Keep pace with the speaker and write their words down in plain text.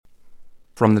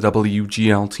From the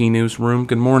WGLT Newsroom,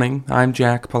 good morning, I'm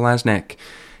Jack Palaznik.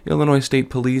 Illinois State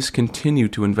Police continue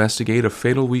to investigate a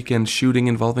fatal weekend shooting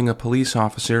involving a police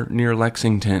officer near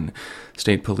Lexington.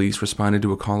 State Police responded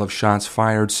to a call of shots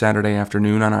fired Saturday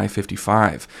afternoon on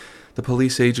I-55. The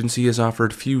police agency has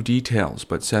offered few details,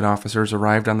 but said officers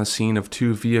arrived on the scene of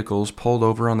two vehicles pulled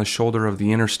over on the shoulder of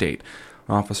the interstate.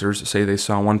 Officers say they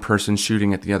saw one person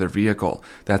shooting at the other vehicle.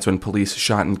 That's when police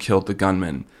shot and killed the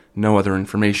gunman. No other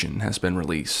information has been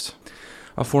released.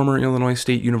 A former Illinois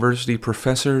State University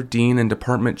professor, dean, and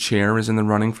department chair is in the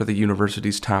running for the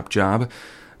university's top job.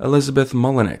 Elizabeth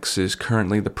Mullenix is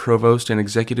currently the provost and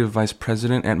executive vice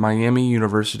president at Miami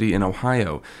University in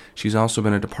Ohio. She's also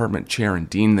been a department chair and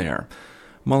dean there.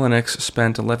 Mullenix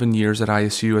spent 11 years at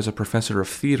ISU as a professor of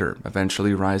theater,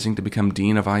 eventually rising to become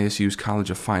dean of ISU's College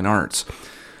of Fine Arts.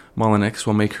 Mullenix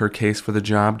will make her case for the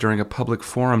job during a public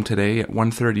forum today at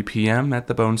 1:30 p.m. at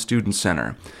the Bone Student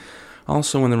Center.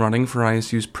 Also in the running for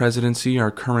ISU's presidency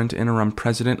are current interim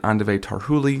president Andave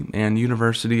Tarhuli and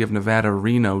University of Nevada,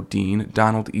 Reno dean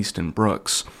Donald Easton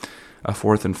Brooks. A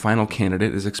fourth and final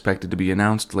candidate is expected to be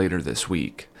announced later this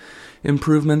week.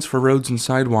 Improvements for roads and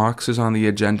sidewalks is on the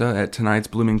agenda at tonight's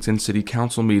Bloomington City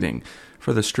Council meeting.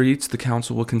 For the streets, the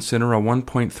council will consider a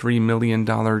 $1.3 million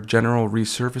general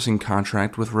resurfacing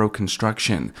contract with Row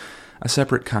Construction. A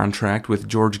separate contract with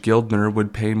George Gildner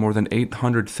would pay more than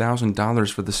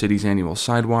 $800,000 for the city's annual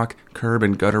sidewalk, curb,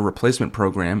 and gutter replacement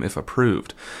program if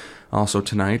approved. Also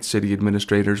tonight, city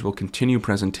administrators will continue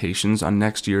presentations on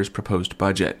next year's proposed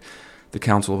budget. The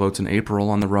council votes in April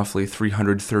on the roughly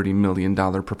 $330 million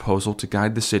proposal to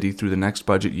guide the city through the next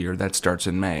budget year that starts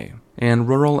in May. And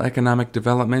rural economic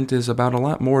development is about a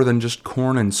lot more than just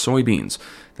corn and soybeans.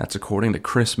 That's according to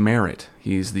Chris Merritt.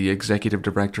 He's the executive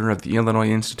director of the Illinois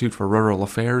Institute for Rural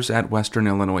Affairs at Western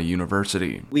Illinois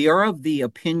University. We are of the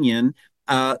opinion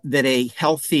that a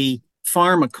healthy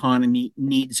farm economy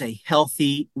needs a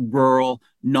healthy rural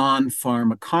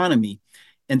non-farm economy.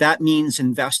 And that means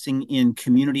investing in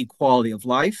community quality of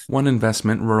life. One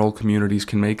investment rural communities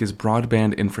can make is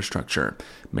broadband infrastructure.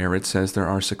 Merritt says there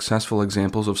are successful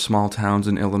examples of small towns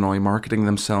in Illinois marketing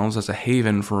themselves as a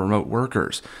haven for remote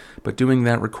workers, but doing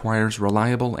that requires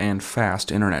reliable and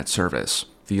fast internet service.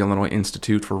 The Illinois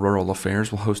Institute for Rural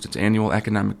Affairs will host its annual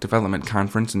Economic Development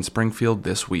Conference in Springfield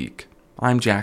this week. I'm Jack